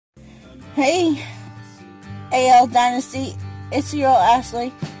Hey, A.L. Dynasty, it's your girl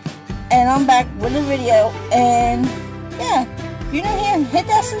Ashley, and I'm back with a video. And yeah, if you're new here, hit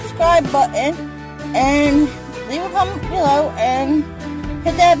that subscribe button and leave a comment below and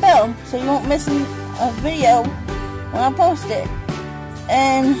hit that bell so you won't miss a video when I post it.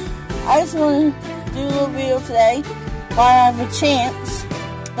 And I just want to do a little video today while I have a chance,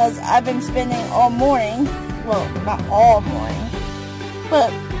 because I've been spending all morning, well, not all morning, but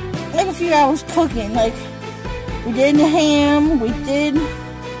like a few hours cooking. Like, we did ham, we did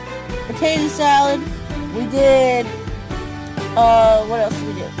potato salad, we did, what else did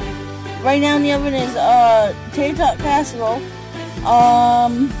we do? Right now in the oven is, tater tot casserole.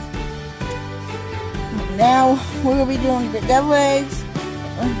 Now we're gonna be doing the deviled eggs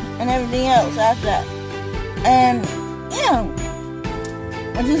and everything else after that. And yeah,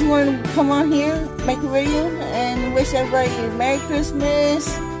 I just wanted to come on here, make a video, and wish everybody a Merry Christmas,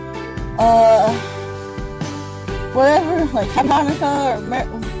 whatever, like Happy Hanukkah,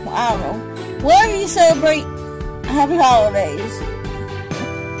 or I don't know, whatever you celebrate, Happy Holidays.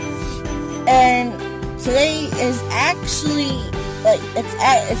 And today is actually, like,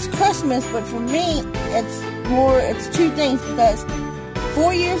 it's Christmas, but for me, it's two things, because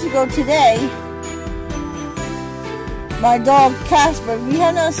 4 years ago today, my dog Casper, if you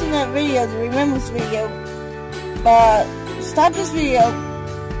have not seen that video, the remembrance video, stop this video,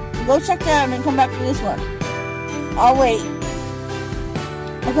 go check that out, and then come back to this one. I'll wait.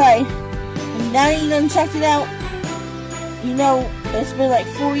 Okay, and now you done checked it out, you know it's been like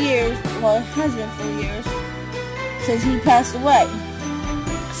 4 years, well, it has been 4 years since he passed away.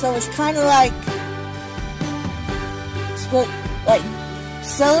 So it's kind of like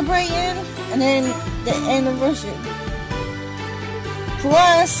celebrating, and then the anniversary.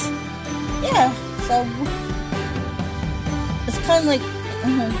 Plus, yeah, so it's kind of like,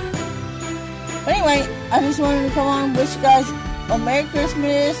 But anyway, I just wanted to come on, wish you guys a Merry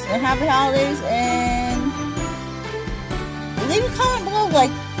Christmas and Happy Holidays, and leave a comment below,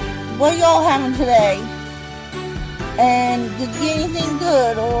 like, what y'all having today, and did you get anything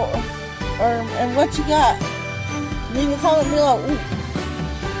good, and what you got. Leave a comment below.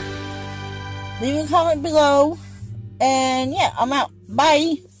 Leave a comment below, and yeah, I'm out.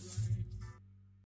 Bye.